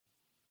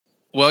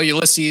Well,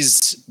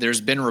 Ulysses,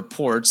 there's been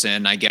reports,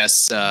 and I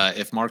guess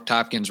if Mark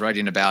Topkin's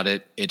writing about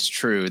it, it's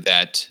true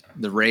that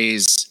the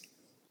Rays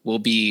will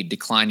be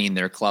declining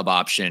their club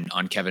option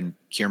on Kevin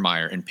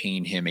Kiermaier and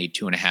paying him a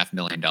 $2.5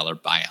 million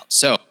buyout.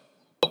 So,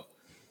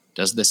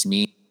 does this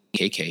mean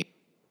KK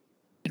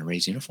in a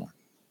Rays uniform?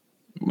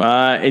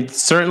 It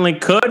certainly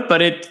could,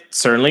 but it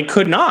certainly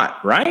could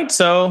not, right?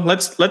 So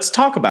let's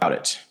talk about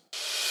it.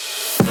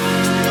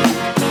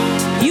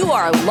 You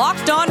are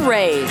Locked On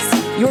Rays,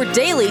 your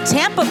daily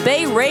Tampa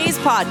Bay Rays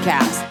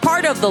podcast,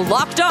 part of the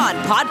Locked On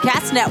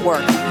Podcast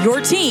Network, your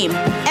team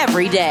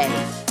every day.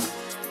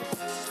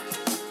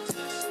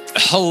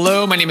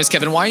 Hello, my name is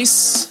Kevin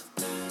Weiss.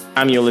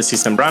 I'm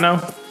Ulysses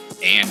Sembrano.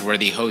 And we're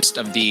the host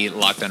of the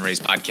Locked On Rays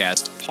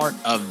podcast, part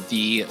of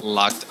the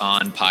Locked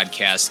On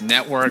Podcast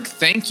Network.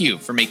 Thank you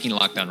for making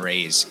Locked On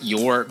Rays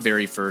your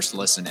very first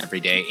listen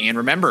every day. And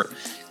remember,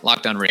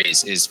 Locked On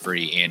Rays is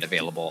free and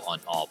available on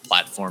all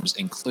platforms,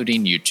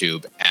 including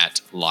YouTube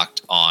at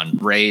Locked On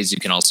Rays. You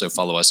can also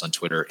follow us on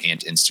Twitter and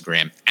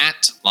Instagram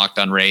at Locked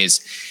On Rays,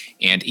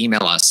 and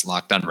email us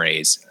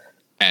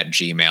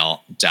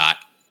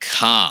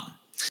lockedonrays@gmail.com.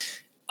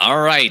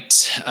 All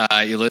right,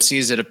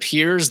 Ulysses, it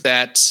appears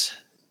that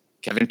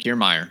Kevin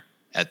Kiermaier,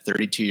 at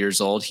 32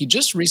 years old, he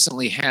just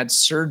recently had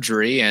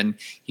surgery and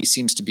he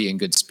seems to be in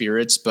good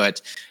spirits,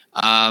 but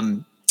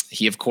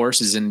he, of course,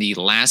 is in the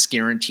last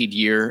guaranteed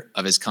year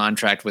of his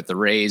contract with the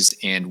Rays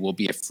and will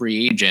be a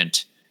free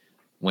agent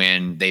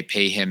when they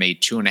pay him a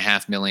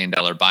 $2.5 million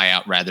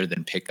buyout rather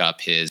than pick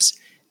up his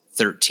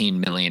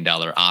 $13 million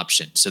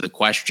option. So the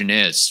question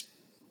is,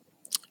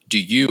 do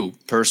you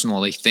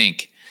personally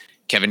think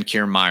Kevin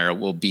Kiermaier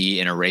will be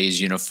in a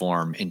Rays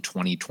uniform in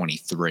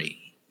 2023?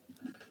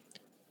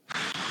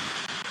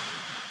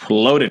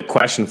 Loaded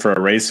question for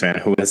a Rays fan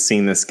who has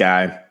seen this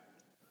guy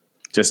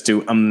just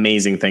do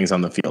amazing things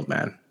on the field,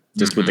 man.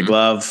 Just with the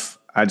glove,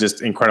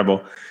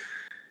 incredible.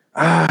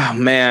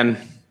 Man,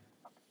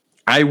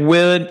 I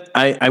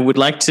would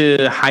like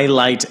to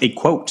highlight a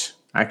quote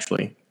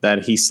actually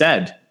that he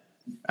said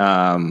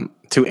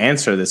to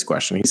answer this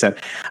question. He said,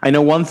 "I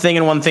know one thing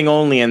and one thing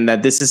only, and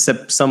that this is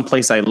some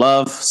place I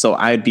love. So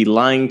I'd be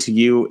lying to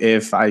you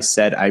if I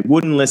said I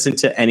wouldn't listen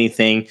to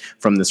anything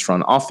from this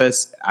front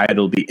office.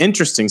 It'll be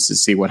interesting to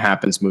see what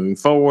happens moving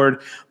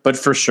forward, but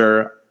for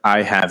sure,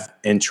 I have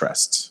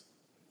interest."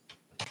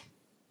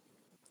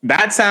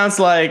 That sounds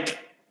like,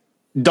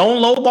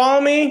 don't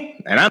lowball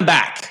me, and I'm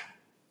back.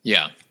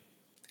 Yeah.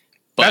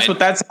 That's what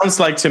that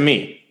sounds like to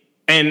me.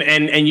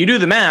 And you do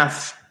the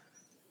math.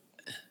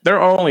 There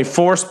are only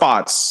 4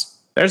 spots.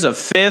 There's a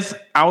 5th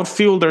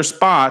outfielder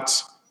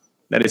spot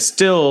that is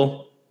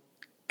still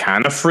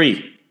kind of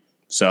free.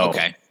 So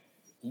okay.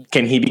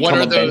 Can he become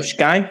a bench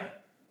guy?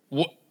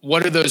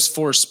 What are those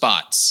 4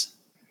 spots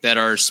that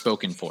are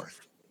spoken for?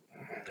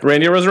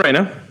 Randy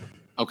Arozarena.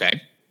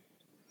 Okay.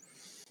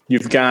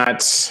 You've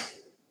got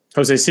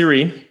Jose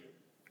Siri.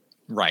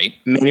 Right.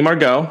 Manny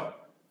Margot.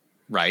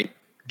 Right.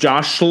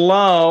 Josh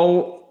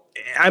Lowe.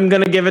 I'm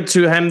going to give it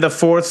to him, the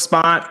 4th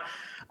spot.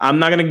 I'm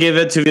not going to give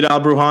it to Vidal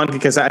Brujan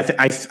because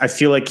I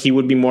feel like he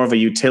would be more of a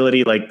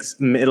utility, like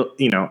middle,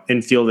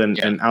 infield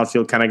and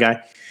outfield kind of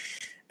guy.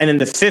 And then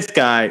the 5th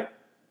guy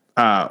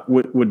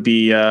would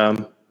be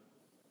open.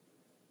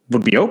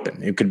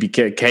 It could be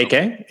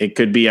KK. It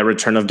could be a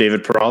return of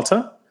David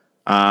Peralta.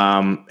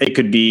 It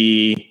could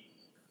be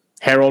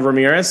Harold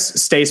Ramirez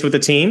stays with the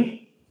team.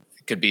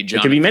 It could be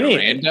Jonathan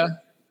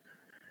Aranda.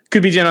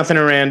 Could be Jonathan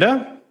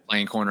Aranda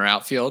playing corner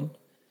outfield.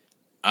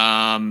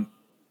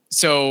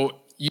 So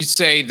you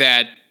say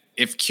that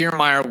if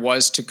Kiermaier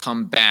was to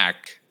come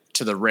back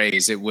to the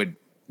Rays, it would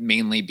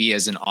mainly be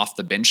as an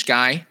off-the-bench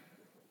guy?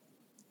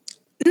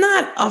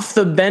 Not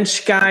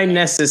off-the-bench guy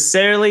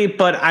necessarily,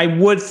 but I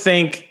would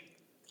think,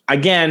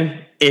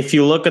 again, if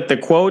you look at the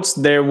quotes,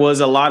 there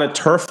was a lot of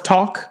turf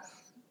talk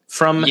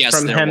from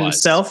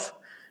himself.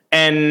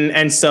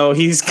 And so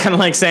he's kind of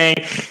like saying,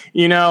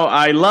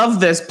 I love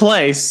this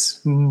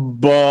place,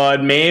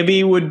 but maybe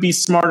it would be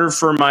smarter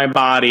for my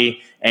body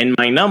and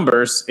my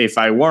numbers if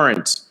I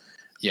weren't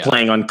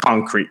playing on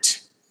concrete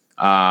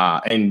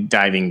and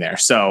diving there.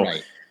 So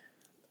right.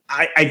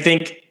 I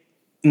think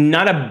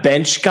not a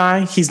bench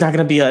guy. He's not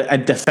going to be a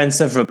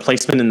defensive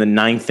replacement in the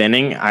 9th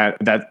inning.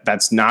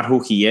 That's not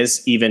who he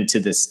is even to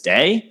this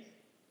day.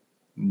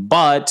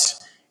 But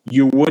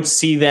you would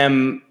see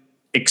them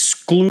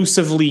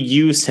exclusively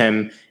use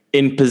him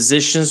in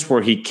positions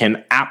where he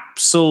can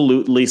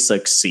absolutely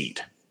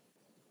succeed.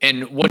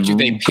 And what do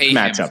they pay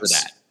him for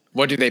that?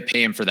 What do they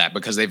pay him for that?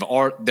 Because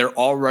they're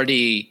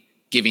already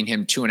giving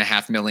him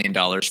 $2.5 million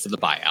for the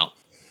buyout.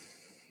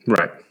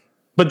 Right.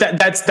 But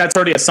that's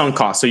already a sunk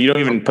cost. So you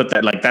don't even put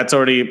that, like, that's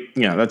already,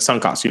 that's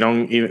sunk cost. You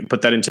don't even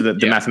put that into the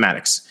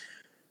mathematics.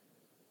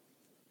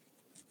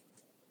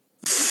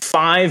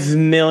 $5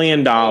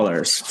 million.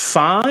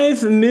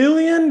 $5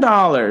 million,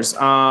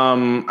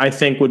 I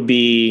think would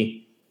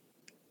be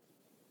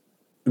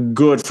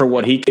good for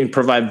what he can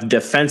provide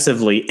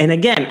defensively. And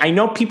again, I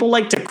know people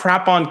like to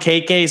crap on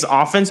KK's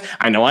offense.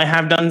 I know I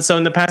have done so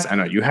in the past. I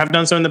know you have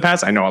done so in the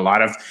past. I know a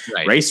lot of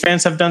Rays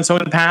fans have done so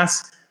in the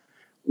past.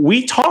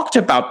 We talked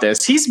about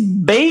this. He's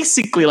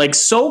basically like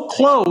so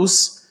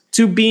close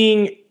to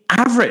being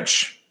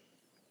average.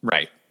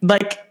 Right.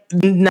 Like,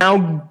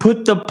 now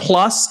put the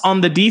plus on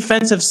the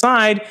defensive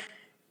side.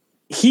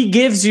 He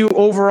gives you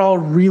overall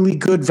really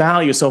good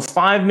value. So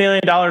 $5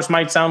 million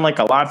might sound like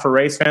a lot for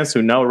Rays fans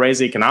who know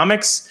Rays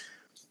economics,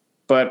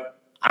 but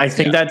I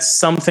think that's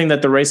something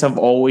that the Rays have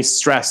always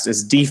stressed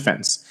is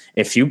defense.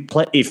 If you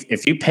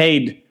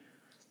paid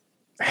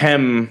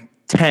him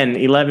 10,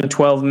 11,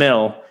 12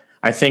 mil,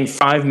 I think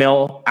 5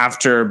 mil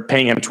after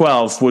paying him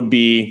 12 would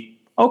be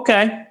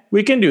okay.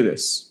 We can do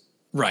this.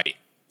 Right.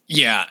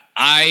 Yeah.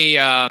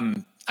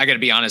 I got to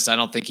be honest. I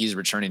don't think he's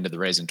returning to the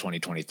Rays in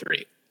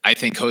 2023. I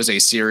think Jose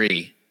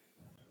Siri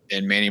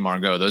and Manny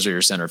Margot, those are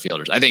your center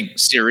fielders. I think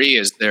Siri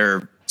is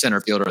their center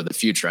fielder of the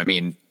future. I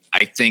mean,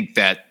 I think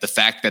that the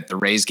fact that the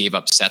Rays gave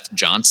up Seth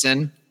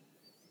Johnson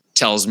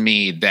tells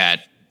me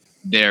that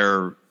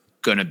they're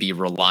going to be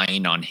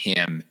relying on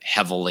him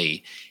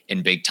heavily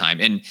in big time.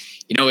 And,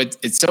 you know,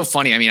 it's so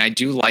funny. I mean, I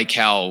do like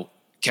how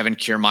Kevin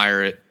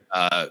Kiermaier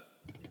was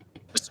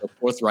so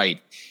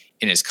forthright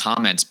in his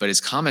comments, but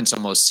his comments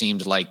almost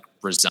seemed like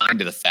resigned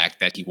to the fact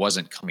that he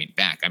wasn't coming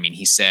back. I mean,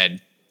 he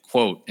said,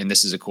 quote, and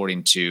this is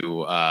according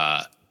to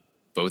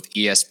both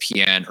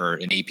ESPN or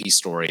an AP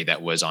story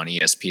that was on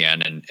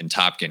ESPN and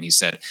Topkin. He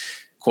said,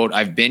 quote,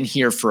 "I've been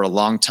here for a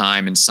long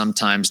time, and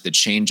sometimes the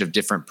change of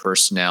different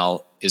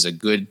personnel is a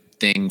good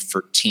thing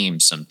for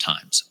teams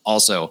sometimes.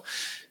 Also,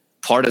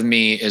 part of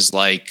me is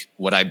like,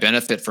 would I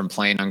benefit from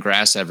playing on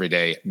grass every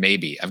day?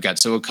 Maybe. I've got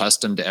so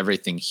accustomed to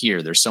everything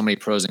here. There's so many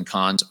pros and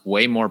cons,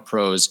 way more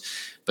pros,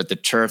 but the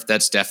turf,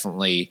 that's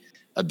definitely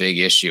a big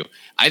issue."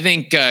 I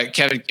think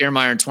Kevin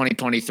Kiermaier in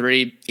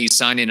 2023, he's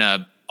signing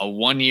a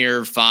 1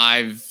 year,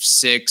 $5,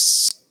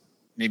 $6,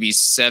 maybe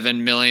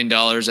 $7 million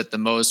at the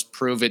most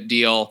prove it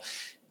deal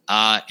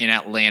in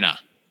Atlanta,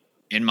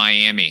 in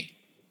Miami,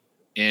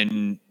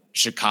 in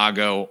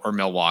Chicago, or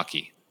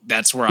Milwaukee.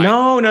 That's where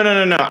No.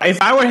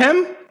 If I were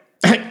him,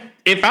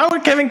 if I were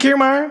Kevin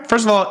Kiermaier,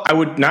 first of all, I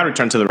would not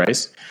return to the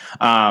Rays.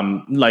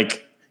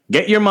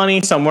 Get your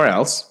money somewhere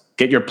else.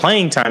 Get your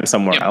playing time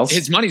somewhere else.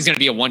 His money's going to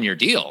be a 1 year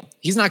deal.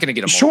 He's not going to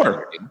get a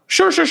Sure.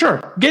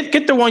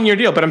 Get the 1 year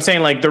deal. But I'm saying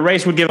like the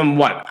Rays would give him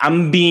what?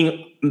 I'm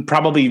being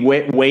probably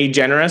way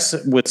generous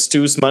with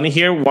Stu's money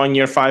here. 1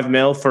 year, $5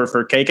 million for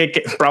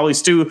KK. Probably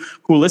Stu,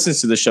 who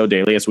listens to the show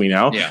daily, as we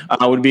know,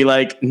 would be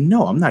like,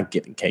 no, I'm not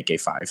giving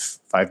KK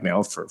 $5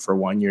 million for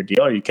 1 year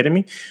deal. Are you kidding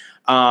me?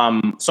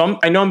 So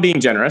I know I'm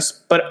being generous,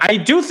 but I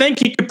do think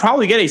he could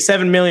probably get a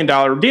 $7 million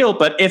deal.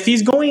 But if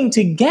he's going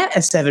to get a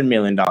 $7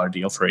 million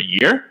deal for a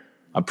year,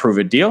 a prove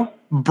it deal,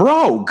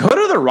 bro, go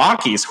to the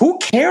Rockies. Who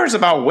cares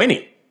about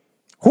winning?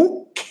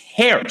 Who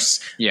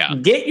cares? Yeah.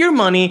 Get your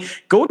money,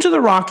 go to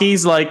the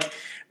Rockies, like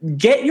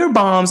get your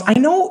bombs. I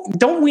know,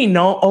 don't we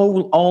know?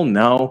 Oh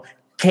no.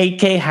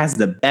 KK has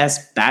the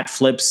best bat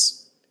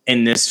flips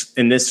in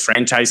this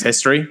franchise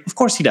history. Of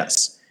course he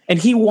does. And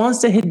he wants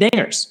to hit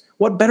dingers.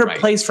 What better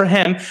place for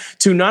him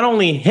to not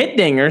only hit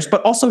dingers,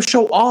 but also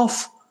show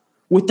off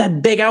with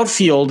that big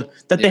outfield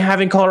that they have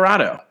in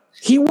Colorado?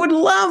 He would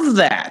love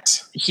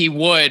that. He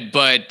would,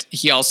 but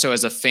he also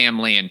has a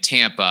family in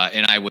Tampa,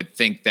 and I would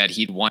think that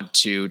he'd want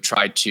to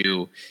try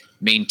to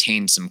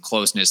maintain some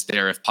closeness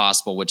there if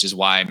possible, which is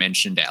why I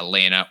mentioned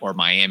Atlanta or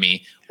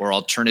Miami, or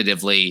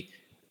alternatively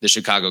the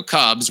Chicago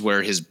Cubs,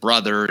 where his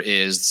brother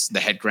is the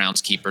head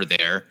groundskeeper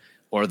there,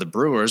 or the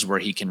Brewers, where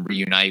he can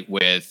reunite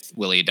with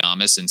Willy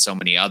Adames and so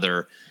many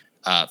other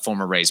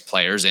former Rays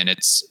players. And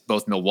it's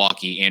both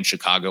Milwaukee and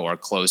Chicago are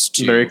close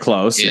to very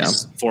close,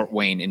 his Fort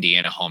Wayne,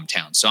 Indiana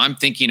hometown. So I'm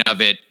thinking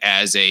of it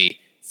as a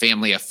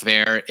family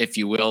affair, if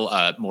you will,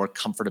 a more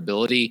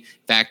comfortability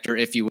factor,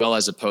 if you will,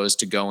 as opposed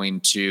to going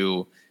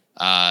to,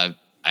 I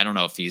don't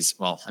know if he's,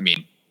 well, I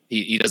mean,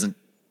 he doesn't,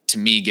 to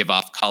me, give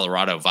off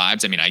Colorado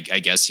vibes. I mean, I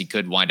guess he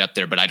could wind up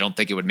there, but I don't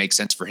think it would make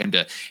sense for him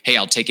to, hey,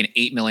 I'll take an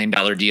 $8 million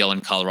deal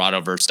in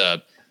Colorado versus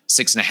a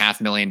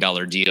 $6.5 million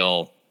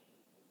deal.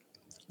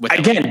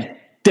 Again,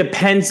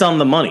 depends on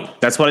the money.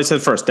 That's what I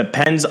said first.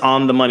 Depends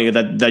on the money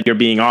that you're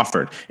being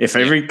offered. If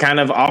every kind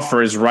of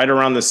offer is right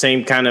around the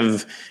same kind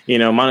of,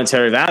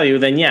 monetary value,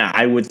 then yeah,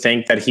 I would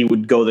think that he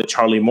would go the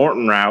Charlie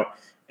Morton route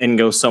and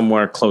go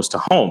somewhere close to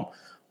home.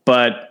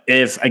 But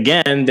if,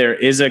 again, there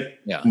is a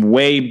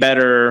way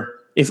better,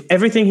 if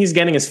everything he's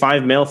getting is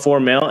 $5 million,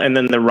 $4 million, and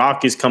then the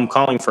Rockies come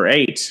calling for $8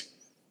 million,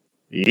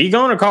 he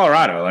going to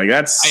Colorado. Like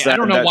that's. I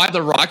don't know why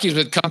the Rockies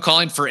would come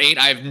calling for $8 million.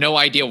 I have no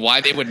idea why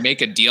they would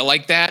make a deal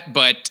like that,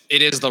 but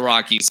it is the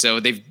Rockies,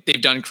 so they've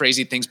done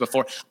crazy things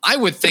before. I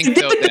would think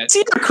though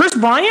that Chris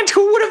Bryant.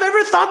 Who would have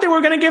ever thought they were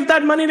going to give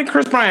that money to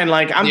Chris Bryant?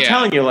 Like I'm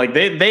telling you, like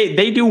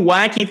they do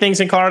wacky things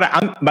in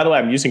Colorado. By the way,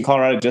 I'm using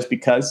Colorado just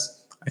because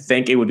I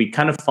think it would be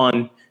kind of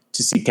fun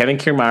to see Kevin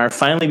Kiermaier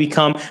finally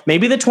become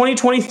maybe the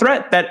 2020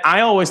 threat that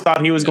I always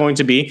thought he was going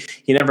to be.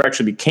 He never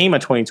actually became a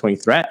 2020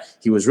 threat.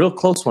 He was real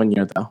close one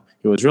year, though.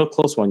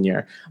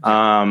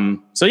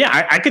 So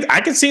yeah, I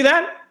could see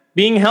that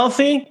being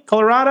healthy.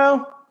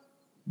 Colorado,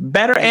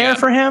 better air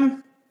for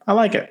him. I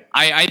like it.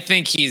 I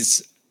think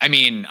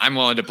I'm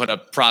willing to put a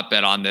prop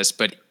bet on this,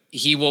 but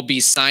he will be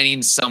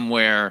signing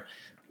somewhere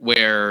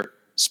where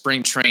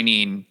spring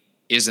training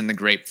is in the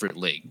Grapefruit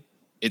League.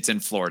 It's in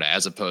Florida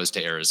as opposed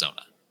to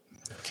Arizona.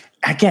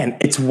 Again,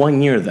 it's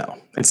 1 year though.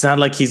 It's not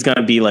like he's going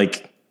to be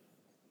like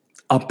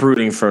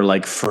uprooting for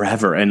like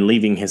forever and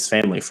leaving his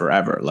family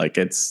forever. Like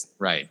it's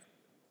right.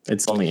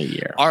 It's only a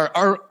year.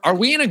 Are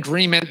we in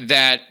agreement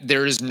that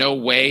there is no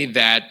way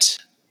that,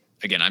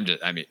 again,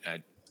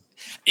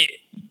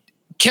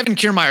 Kevin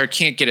Kiermaier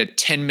can't get a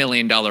 $10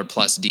 million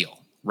plus deal,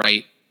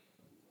 right?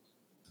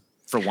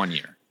 For 1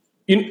 year.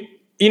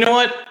 You know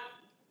what?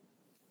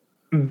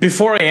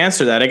 Before I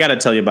answer that, I got to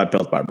tell you about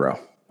Built Bar, bro.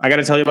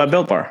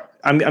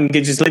 I'm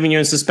just leaving you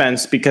in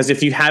suspense because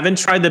if you haven't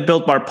tried the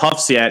Built Bar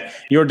Puffs yet,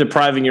 you're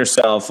depriving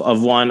yourself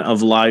of one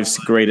of life's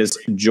greatest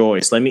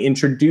joys. Let me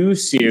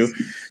introduce you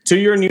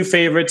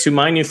to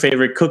my new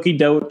favorite, Cookie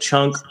Dough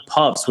Chunk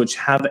Puffs, which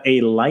have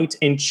a light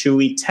and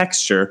chewy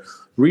texture,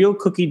 real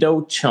cookie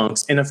dough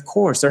chunks, and of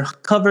course, they're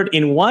covered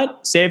in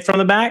what? Say it from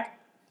the back.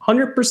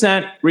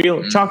 100%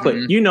 real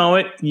chocolate. You know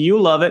it. You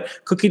love it.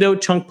 Cookie Dough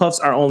Chunk Puffs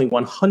are only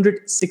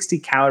 160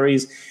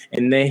 calories,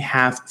 and they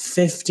have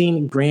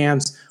 15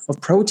 grams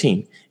of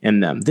protein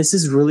in them. This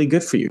is really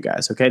good for you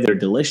guys, okay? They're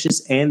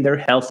delicious and they're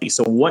healthy.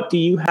 So what do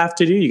you have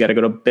to do? You got to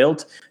go to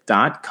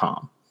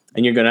Built.com,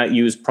 and you're going to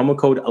use promo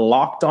code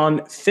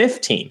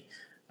LOCKEDON15.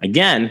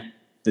 Again,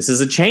 this is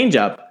a change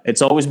up.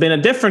 It's always been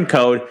a different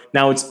code.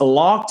 Now it's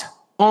Locked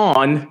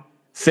On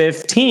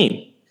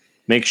 15.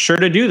 Make sure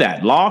to do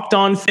that. Locked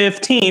On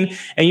 15,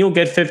 and you'll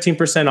get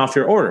 15% off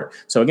your order.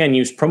 So again,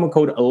 use promo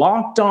code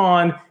Locked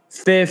On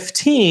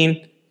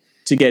 15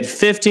 to get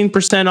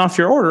 15% off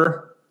your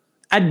order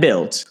at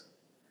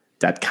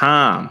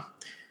Built.com.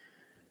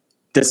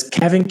 Does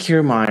Kevin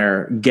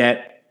Kiermaier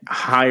get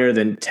higher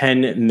than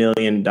 $10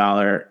 million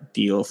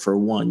deal for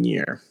 1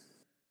 year?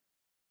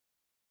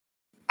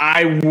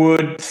 I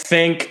would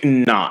think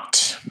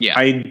not. Yeah.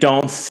 I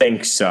don't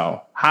think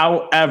so.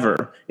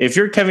 However, if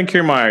you're Kevin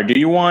Kiermaier, do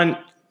you want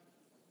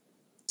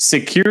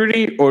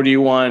security or do you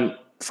want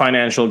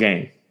financial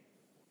gain?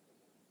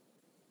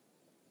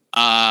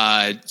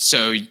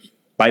 So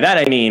by that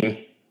I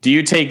mean, do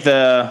you take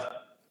the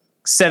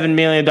 $7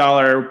 million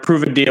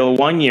proven deal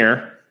 1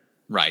 year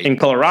right in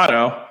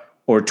Colorado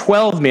or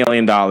 $12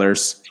 million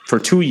for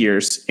 2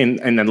 years in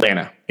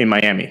Atlanta, in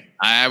Miami?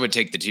 I would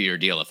take the 2-year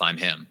deal if I'm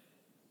him.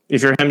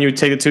 If you're him, you would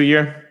take the 2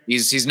 year?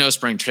 He's no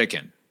spring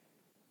chicken.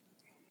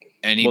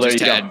 And he just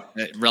had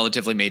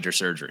relatively major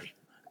surgery.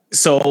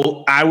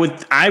 So I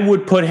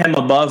would put him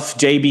above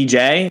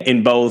JBJ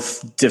in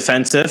both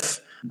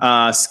defensive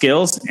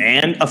skills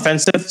and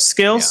offensive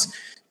skills. Yeah.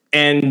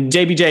 And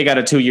JBJ got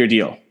a 2-year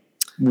deal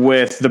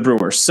with the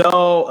Brewers.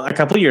 So a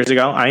couple of years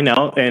ago, I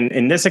know, and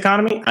in this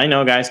economy, I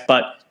know, guys,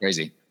 but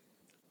crazy.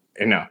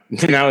 No,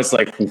 now it's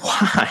like,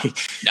 why?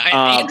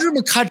 Andrew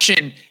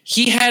McCutchen,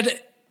 he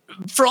had,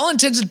 for all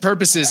intents and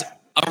purposes,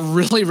 a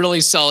really,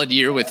 really solid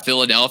year with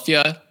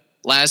Philadelphia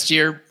last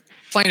year,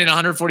 playing in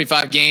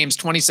 145 games,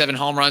 27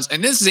 home runs.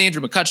 And this is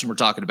Andrew McCutchen we're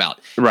talking about.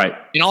 Right.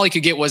 And all he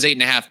could get was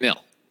 $8.5 million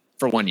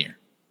for 1 year.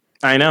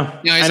 I know.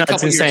 He's a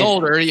couple years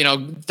older,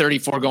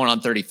 34 going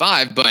on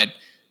 35, but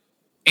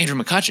Andrew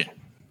McCutchen.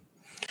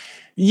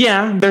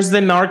 Yeah, there's the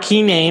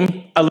Narkey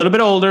name, a little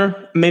bit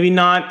older, maybe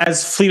not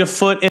as fleet of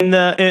foot in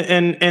the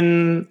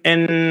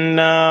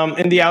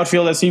in the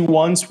outfield as he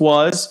once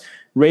was.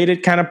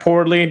 Rated kind of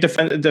poorly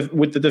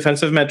with the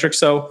defensive metrics.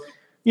 So,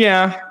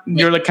 yeah,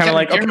 you're like kind of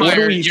like, okay, what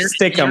do we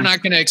stick him? You're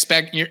not going to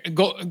expect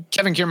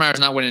Kevin Kiermaier is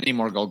not winning any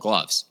more Gold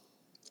Gloves.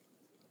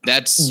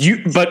 That's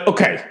you, but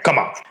okay, come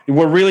on.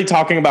 We're really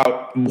talking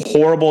about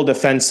horrible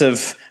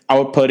defensive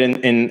output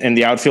in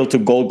the outfield to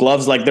Gold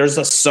Gloves. Like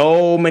there's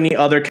so many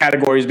other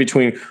categories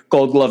between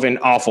Gold Glove and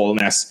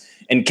awfulness,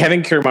 and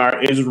Kevin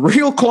Kiermaier is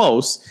real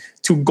close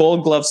to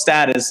Gold Glove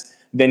status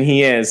than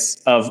he is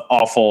of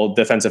awful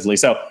defensively.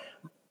 So.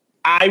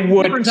 I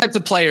would different types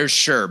of players,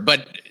 sure,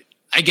 but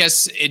I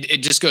guess it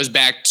just goes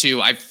back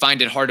to I find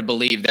it hard to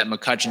believe that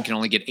McCutchen can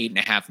only get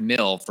 $8.5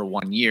 million for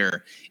 1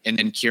 year, and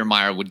then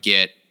Kiermaier would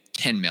get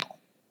 $10 million.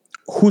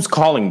 Who's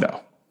calling though?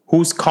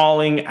 Who's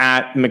calling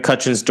at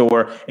McCutchen's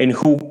door, and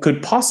who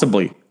could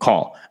possibly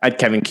call at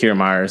Kevin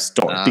Kiermaier's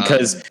door?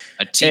 Because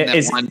a team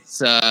that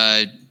wants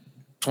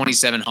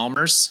 27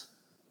 homers.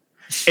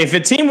 If a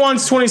team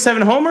wants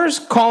 27 homers,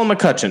 call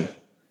McCutchen,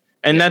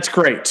 and that's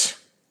great.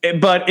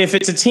 But if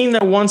it's a team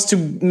that wants to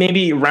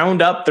maybe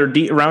round up their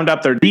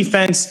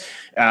defense,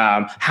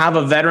 have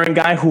a veteran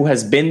guy who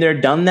has been there,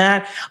 done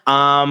that,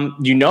 done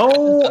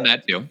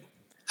that too.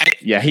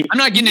 I'm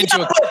not getting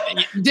into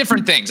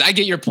different things. I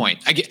get your point.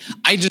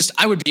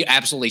 I would be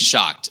absolutely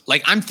shocked.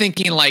 Like I'm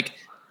thinking like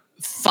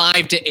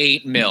 $5 to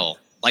 $8 million.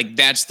 Like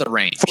that's the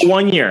range for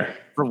 1 year.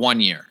 For 1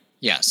 year,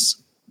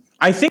 yes.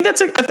 I think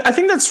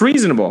that's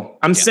reasonable.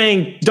 I'm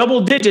saying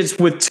double digits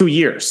with 2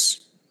 years.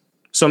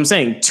 So I'm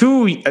saying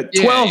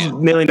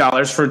 $12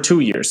 million for 2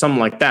 years, something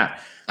like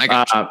that. I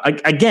got you.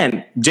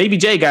 Again,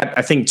 JBJ got,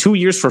 I think, 2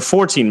 years for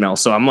 14 mil.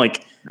 So I'm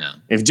like,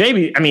 if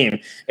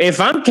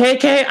I'm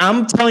KK,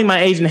 I'm telling my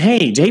agent,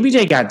 hey,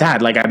 JBJ got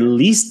that. Like, at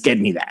least get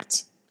me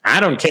that. I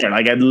don't care.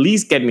 Like, at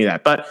least get me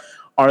that. But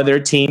are there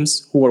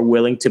teams who are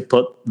willing to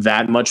put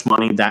that much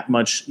money, that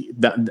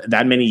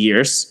many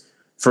years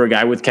for a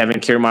guy with Kevin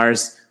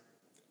Kiermaier's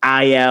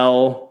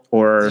IL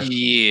or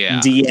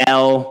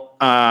DL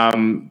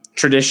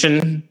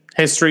tradition,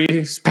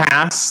 history,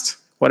 past,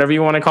 whatever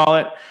you want to call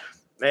it?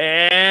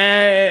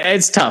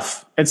 It's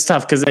tough. It's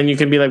tough because then you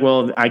can be like,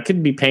 well, I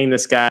could be paying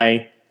this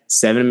guy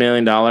 $7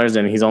 million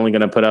and he's only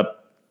going to put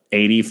up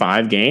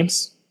 85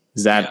 games.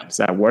 Is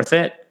that worth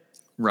it?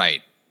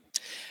 Right.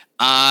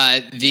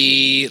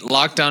 The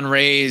Locked On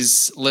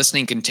Rays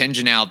listening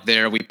contingent out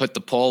there, we put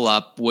the poll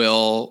up.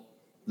 Will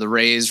the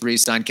Rays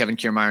re-sign Kevin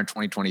Kiermaier in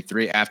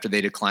 2023 after they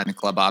decline the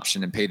club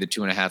option and pay the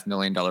 $2.5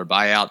 million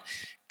buyout?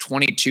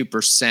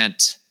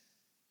 22%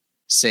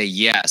 say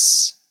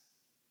yes.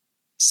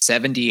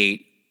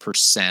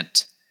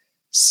 78%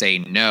 say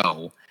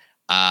no.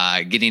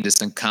 Getting to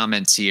some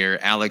comments here.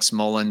 Alex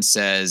Mullen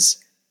says,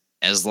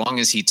 as long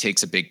as he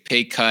takes a big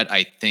pay cut,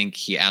 I think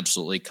he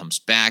absolutely comes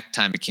back.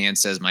 Ty McCann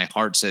says, my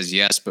heart says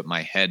yes, but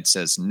my head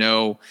says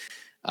no.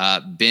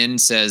 Ben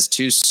says,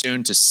 too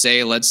soon to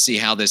say. Let's see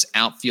how this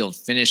outfield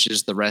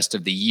finishes the rest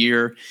of the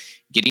year.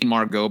 Getting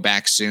Margot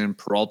back soon.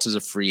 Peralta's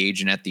a free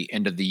agent at the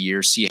end of the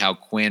year. See how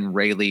Quinn,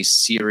 Rayleigh,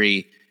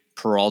 Siri,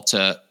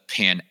 Peralta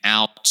pan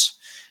out.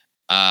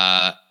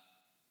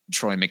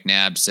 Troy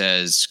McNabb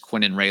says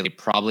Quinn and Rayleigh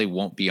probably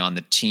won't be on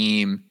the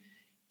team,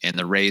 and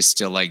the Rays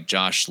still like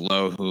Josh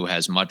Lowe, who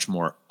has much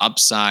more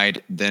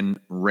upside than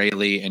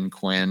Rayleigh and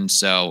Quinn.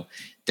 So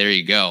there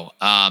you go.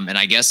 And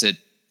I guess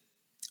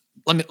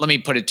let me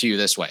put it to you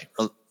this way.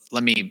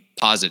 Let me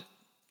posit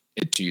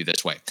it to you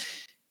this way.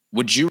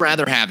 Would you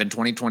rather have in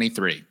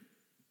 2023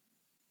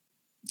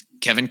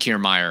 Kevin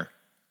Kiermaier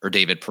or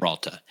David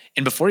Peralta?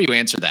 And before you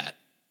answer that,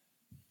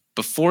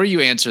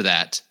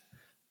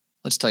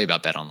 let's tell you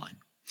about BetOnline.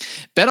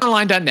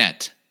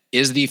 BetOnline.net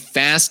is the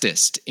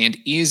fastest and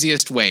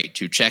easiest way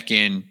to check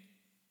in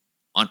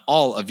on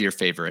all of your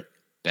favorite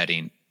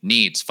betting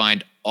needs.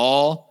 Find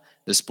all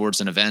the sports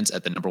and events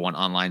at the #1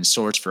 online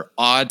source for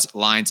odds,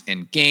 lines,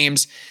 and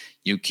games.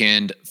 You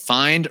can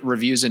find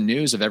reviews and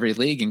news of every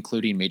league,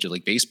 including Major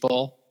League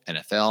Baseball,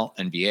 NFL,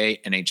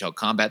 NBA, NHL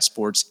combat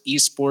sports,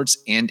 esports,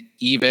 and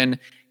even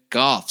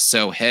golf.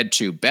 So head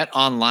to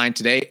BetOnline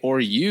today or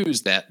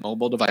use that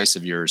mobile device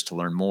of yours to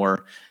learn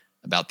more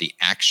about the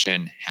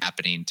action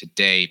happening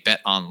today.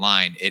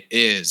 BetOnline, it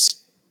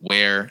is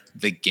where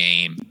the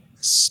game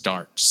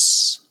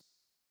starts.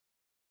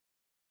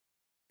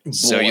 Boy.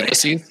 So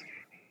Ulysses,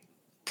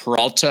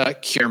 Peralta,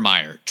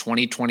 Kiermaier,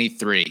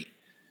 2023,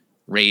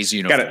 Rays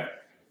uniform.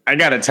 I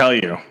gotta tell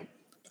you,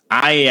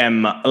 I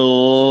am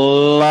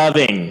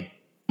loving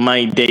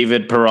my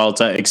David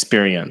Peralta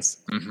experience.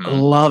 Mm-hmm.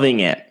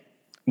 Loving it.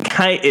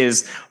 Guy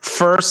is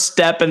first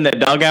step in the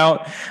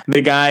dugout.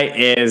 The guy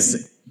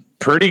is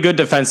pretty good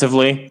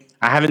defensively.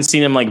 I haven't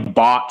seen him like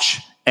botch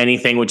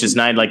anything, which is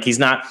nice. Like he's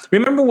not.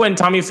 Remember when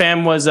Tommy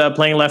Pham was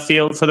playing left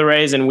field for the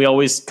Rays, and we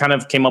always kind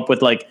of came up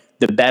with like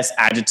the best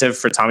adjective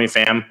for Tommy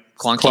Pham?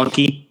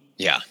 Clunky.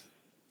 Yeah,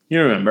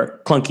 you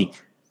remember clunky.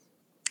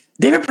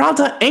 David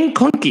Peralta ain't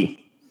clunky.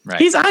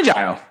 Right. He's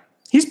agile.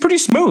 He's pretty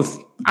smooth.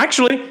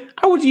 Actually,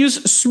 I would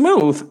use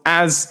smooth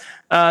as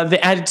the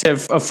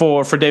adjective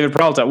for David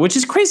Peralta, which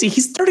is crazy.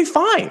 He's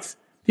 35.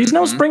 He's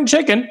no spring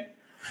chicken.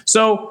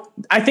 So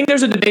I think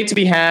there's a debate to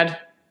be had.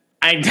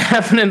 I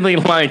definitely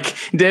like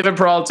David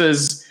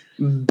Peralta's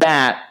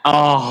bat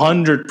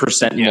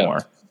 100%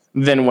 more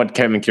than what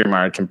Kevin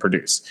Kiermaier can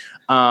produce.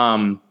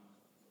 I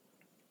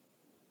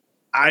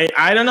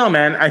don't know,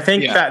 man. I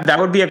think that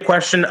would be a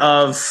question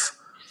of,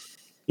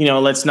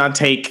 let's not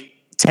take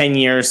 10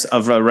 years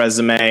of a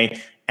resume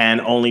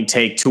and only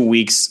take 2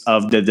 weeks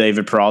of the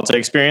David Peralta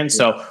experience.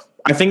 Yeah. So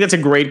I think that's a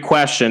great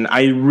question.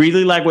 I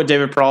really like what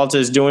David Peralta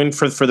is doing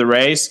for the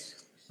Rays.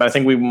 But I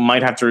think we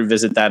might have to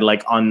revisit that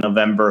like on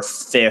November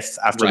 5th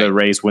after the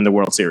Rays win the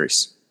World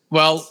Series.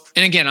 Well,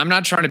 and again, I'm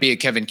not trying to be a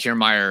Kevin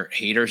Kiermaier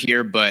hater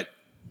here, but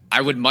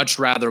I would much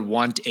rather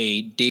want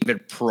a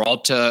David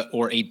Peralta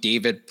or a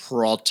David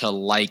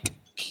Peralta-like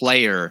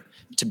player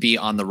to be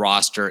on the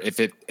roster. If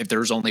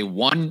there's only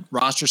one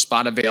roster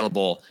spot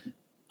available,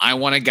 I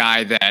want a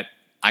guy that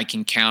I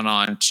can count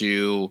on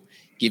to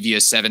give you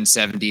a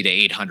 770 to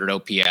 800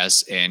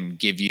 OPS and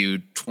give you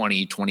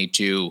 20,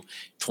 22,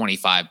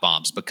 25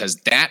 bombs, because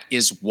that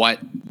is what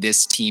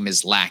this team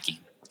is lacking.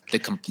 The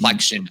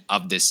complexion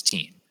of this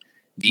team,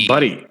 the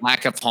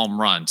lack of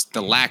home runs,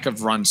 the lack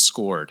of runs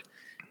scored.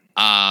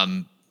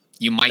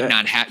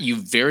 You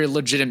very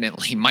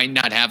legitimately might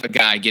not have a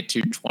guy get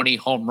to 20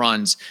 home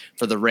runs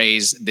for the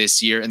Rays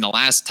this year. And the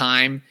last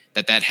time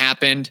that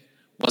happened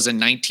was in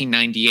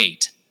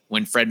 1998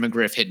 when Fred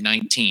McGriff hit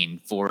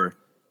 19 for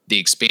the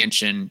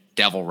expansion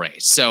Devil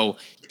Rays. So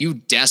you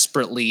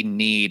desperately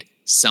need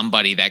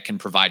somebody that can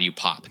provide you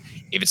pop.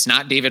 If it's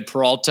not David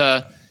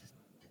Peralta,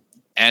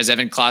 as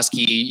Evan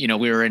Klosky,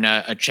 we were in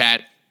a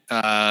chat,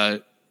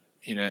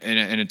 in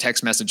a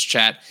text message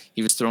chat,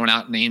 he was throwing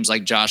out names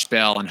like Josh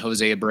Bell and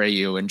Jose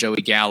Abreu and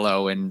Joey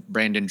Gallo and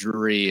Brandon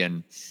Drury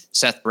and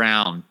Seth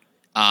Brown.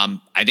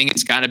 I think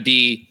it's got to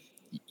be,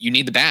 you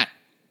need the bat.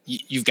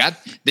 You've got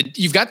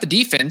the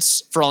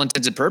defense for all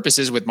intents and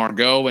purposes with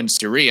Margot and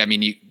Sturi. I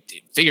mean, you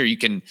figure you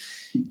can,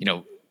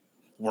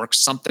 work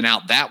something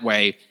out that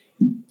way.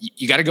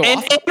 You got to go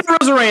off. And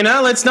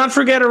Rosarena, let's not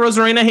forget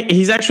Rosarena.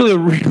 He's actually a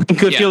really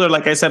good fielder.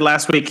 Like I said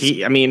last week,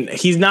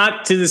 he's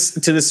not to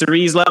the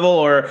Cerise level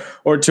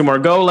or to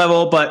Margot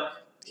level,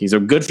 but he's a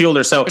good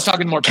fielder. So I was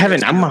talking more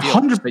Kevin, I'm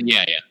 100%.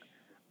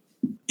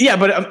 Yeah,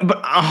 but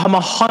I'm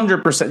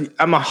 100%.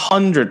 I'm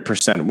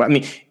 100%. I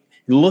mean,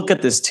 look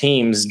at this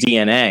team's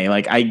DNA.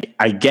 Like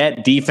I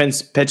get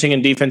defense, pitching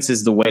and defense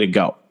is the way to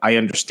go. I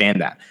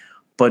understand that,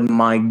 but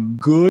my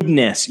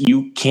goodness,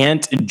 you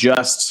can't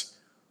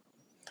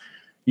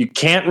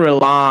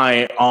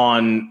rely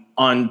on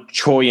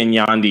Choi and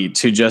Yandy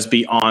to just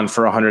be on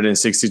for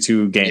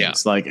 162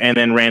 games, and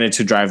then ran it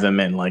to drive them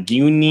in. Like,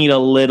 you need a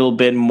little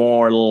bit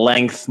more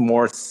length,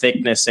 more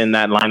thickness in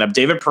that lineup.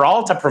 David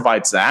Peralta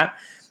provides that.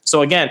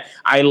 So again,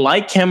 I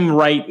like him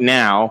right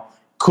now.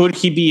 Could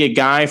he be a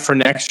guy for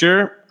next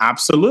year?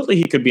 Absolutely,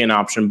 he could be an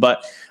option.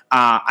 But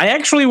I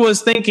actually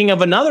was thinking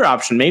of another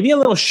option, maybe a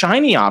little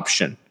shiny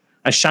option,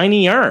 a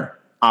shinier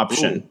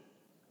option. Ooh.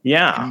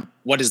 Yeah.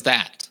 What is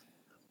that?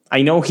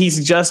 I know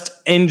he's just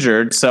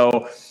injured,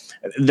 so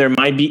there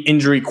might be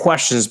injury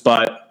questions,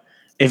 but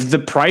if the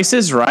price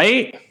is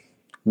right,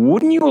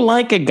 wouldn't you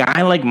like a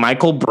guy like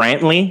Michael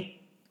Brantley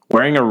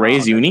wearing a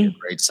Rays uni?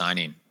 Great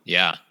signing.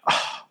 Yeah.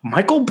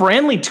 Michael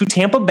Brantley to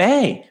Tampa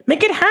Bay.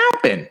 Make it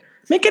happen.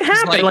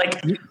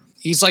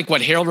 He's like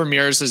what Harold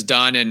Ramirez has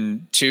done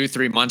in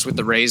 2-3 months with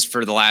the Rays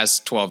for the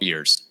last 12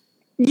 years.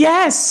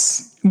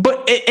 Yes,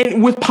 but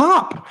and with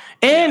pop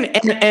and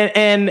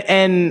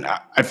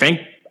I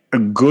think a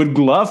good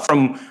glove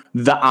from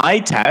the eye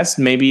test.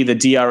 Maybe the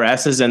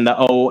DRSs and the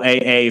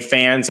OAA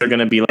fans are going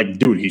to be like,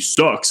 dude, he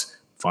sucks.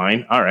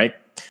 Fine. All right.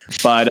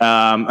 But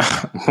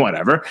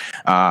whatever.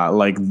 Okay. I'm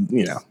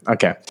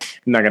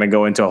not going to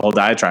go into a whole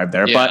diatribe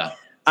there. Yeah.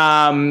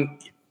 But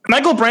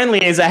Michael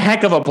Brantley is a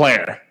heck of a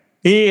player.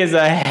 He is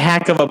a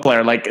heck of a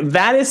player. Like,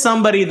 that is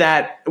somebody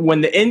that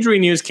when the injury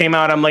news came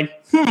out, I'm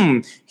like,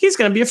 he's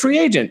going to be a free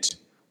agent.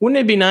 Wouldn't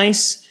it be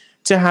nice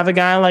to have a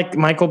guy like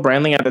Michael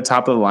Brantley at the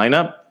top of the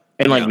lineup?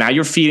 And now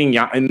you're feeding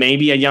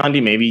maybe a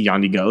Yandy, maybe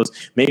Yandy goes.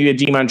 Maybe a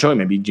G-Man Choi,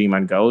 maybe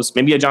G-Man goes.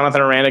 Maybe a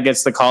Jonathan Aranda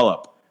gets the call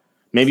up.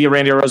 Maybe a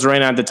Randy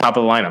Rosarena at the top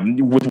of the lineup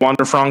with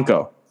Wander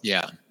Franco.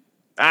 Yeah.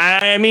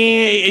 I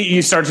mean,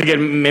 you start to get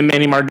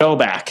Manny Margot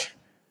back.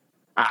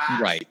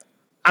 Right.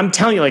 I'm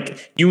telling you,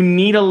 like, you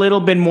need a little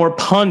bit more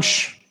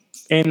punch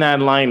in that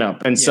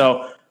lineup. And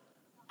so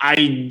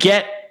I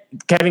get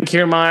Kevin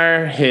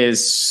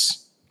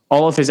Kiermaier,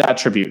 all of his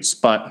attributes,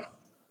 but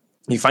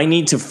if I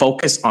need to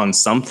focus on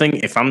something,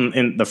 if I'm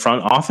in the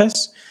front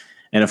office,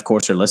 and of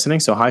course you're listening,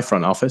 so hi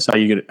front office, how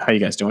you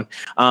guys doing?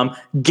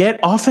 Get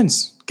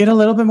offense, get a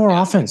little bit more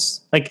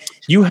offense. Like,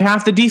 you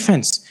have the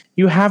defense,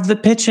 you have the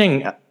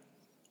pitching,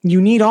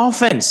 you need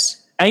offense.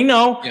 I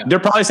know they're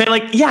probably saying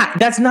like,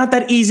 that's not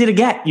that easy to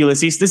get,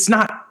 Ulysses.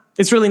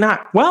 It's really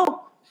not.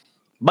 Well,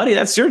 buddy,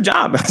 that's your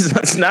job.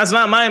 that's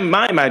not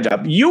my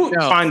job. You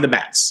find the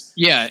bats.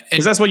 Yeah,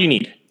 because that's what you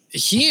need.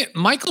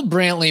 Michael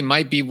Brantley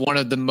might be one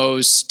of the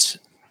most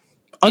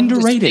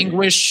underrated,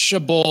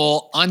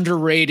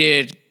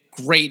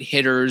 great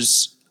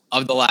hitters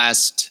of the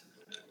last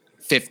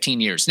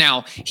 15 years.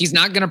 Now, he's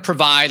not going to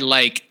provide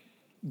like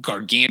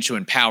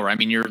gargantuan power. I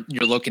mean, you're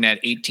looking at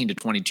 18 to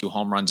 22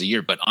 home runs a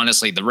year, but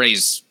honestly, the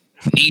Rays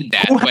need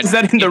that. Who has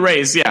that in the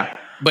Rays? Yeah.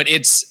 But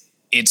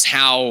it's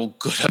how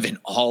good of an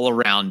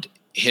all-around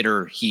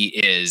hitter he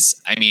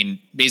is. I mean,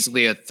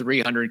 basically a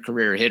 300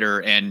 career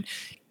hitter, and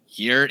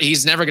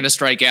he's never going to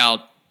strike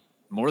out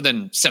more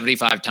than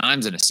 75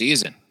 times in a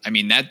season. I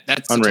mean,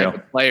 that's the type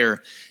of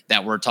player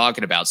that we're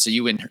talking about. So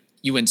you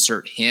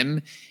insert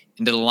him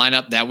into the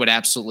lineup, that would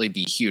absolutely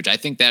be huge. I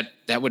think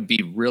that would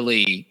be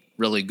really,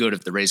 really good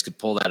if the Rays could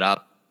pull that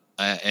up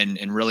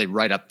and really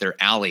right up their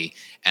alley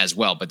as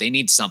well. But they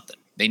need something.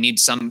 They need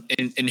some,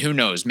 and who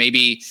knows,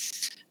 maybe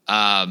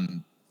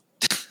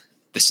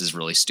this is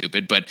really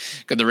stupid, but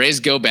could the Rays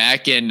go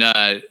back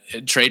and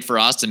trade for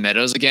Austin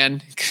Meadows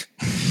again?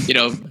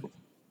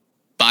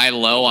 Buy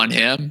low on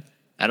him.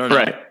 I don't know.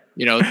 Right.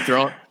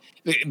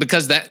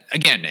 Because that,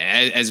 again,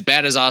 as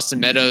bad as Austin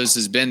Meadows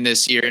has been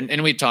this year,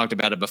 and we talked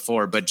about it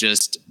before, but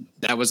just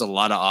that was a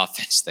lot of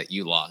offense that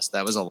you lost.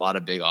 That was a lot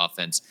of big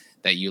offense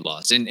that you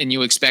lost. And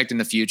you expect in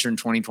the future in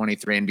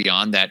 2023 and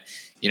beyond that,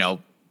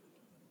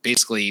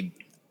 basically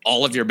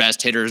all of your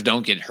best hitters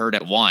don't get hurt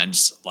at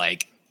once.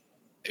 Like,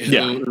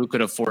 who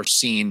could have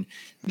foreseen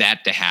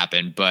that to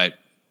happen? But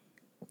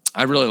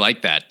I really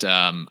like that.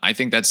 I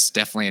think that's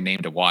definitely a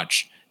name to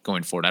watch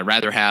going forward. I'd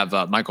rather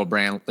have Michael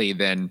Brantley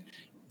than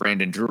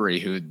Brandon Drury,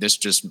 who this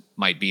just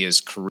might be his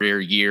career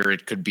year.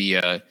 It could be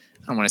I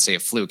don't want to say a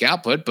fluke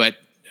output, but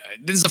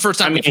this is the first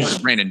time we've heard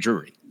of Brandon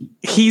Drury.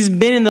 He's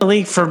been in the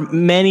league for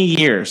many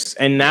years,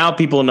 and now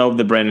people know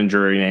the Brandon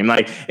Drury name.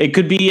 Like, it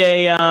could be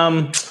a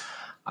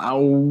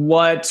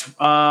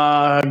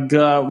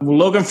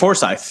Logan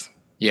Forsythe.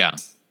 Yeah.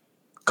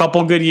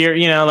 Couple good year,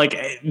 like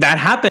that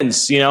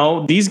happens.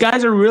 These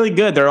guys are really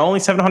good. They're only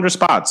 700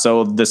 spots,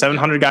 so the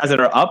 700 guys that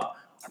are up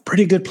are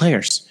pretty good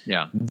players.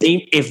 Yeah.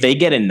 If they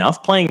get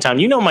enough playing time,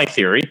 my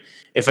theory.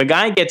 If a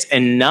guy gets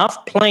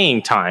enough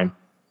playing time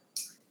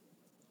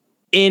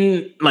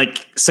in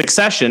like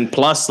succession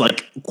plus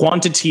like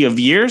quantity of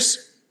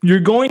years, you're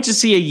going to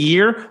see a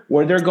year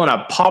where they're going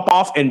to pop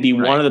off and be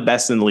one of the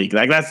best in the league.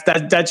 Like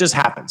that just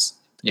happens.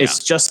 Yeah. It's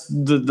just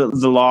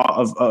the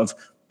law of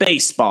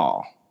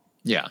baseball.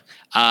 Yeah.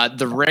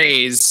 The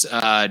Rays,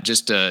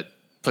 just to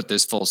put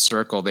this full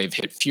circle, they've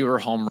hit fewer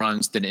home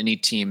runs than any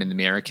team in the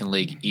American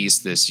League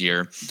East this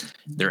year.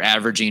 They're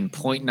averaging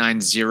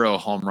 .90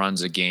 home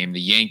runs a game.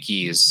 The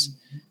Yankees,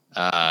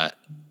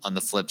 on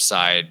the flip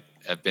side,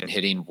 have been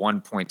hitting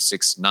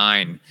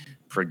 1.69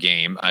 per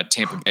game.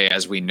 Tampa Bay,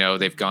 as we know,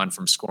 they've gone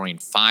from scoring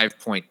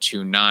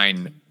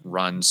 5.29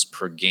 runs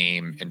per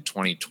game in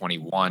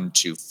 2021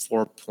 to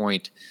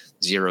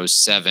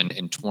 4.07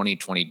 in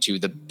 2022,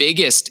 the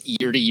biggest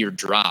year-to-year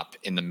drop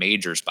in the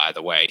majors, by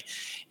the way.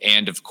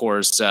 And of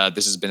course,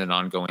 this has been an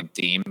ongoing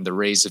theme. The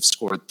Rays have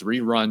scored 3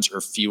 runs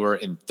or fewer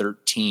in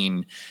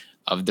 13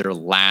 of their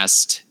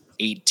last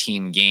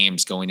 18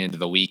 games going into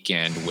the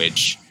weekend,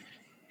 which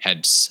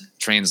had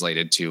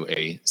translated to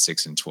a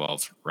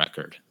 6-12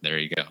 record. There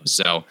you go.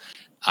 So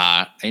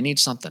they need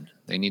something.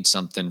 They need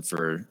something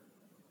for.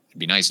 It'd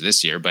be nice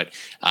this year, but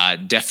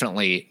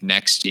definitely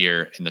next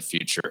year in the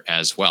future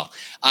as well.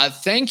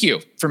 Thank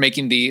you for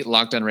making the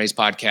Locked On Rays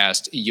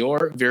podcast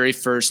your very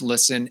first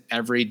listen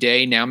every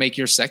day. Now make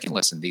your second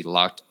listen, the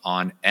Locked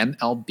On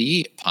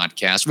MLB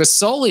podcast with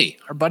Sully,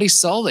 our buddy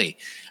Sully.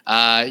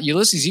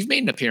 Ulysses, you've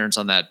made an appearance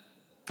on that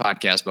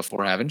podcast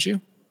before, haven't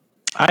you?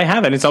 I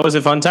haven't. It's always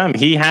a fun time.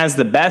 He has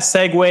the best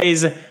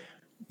segues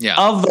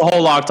of the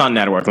whole Locked On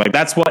network. Like,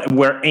 that's what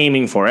we're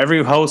aiming for.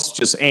 Every host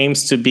just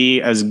aims to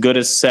be as good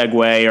a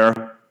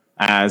seguer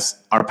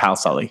as our pal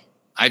Sully.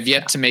 I've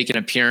yet to make an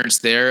appearance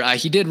there.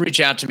 He did reach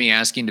out to me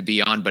asking to be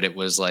on, but it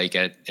was like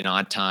at an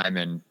odd time.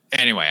 And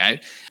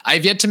anyway,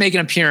 I've yet to make an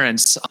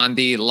appearance on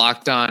the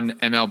Locked On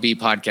MLB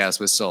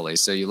podcast with Sully.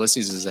 So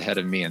Ulysses is ahead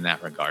of me in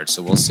that regard.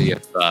 So we'll see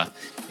if,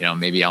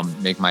 maybe I'll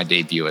make my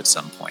debut at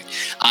some point.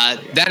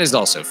 That is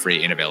also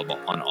free and available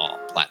on all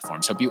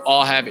platforms. Hope you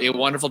all have a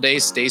wonderful day.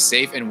 Stay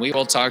safe, and we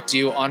will talk to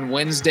you on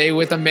Wednesday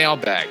with a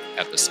mailbag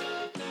episode.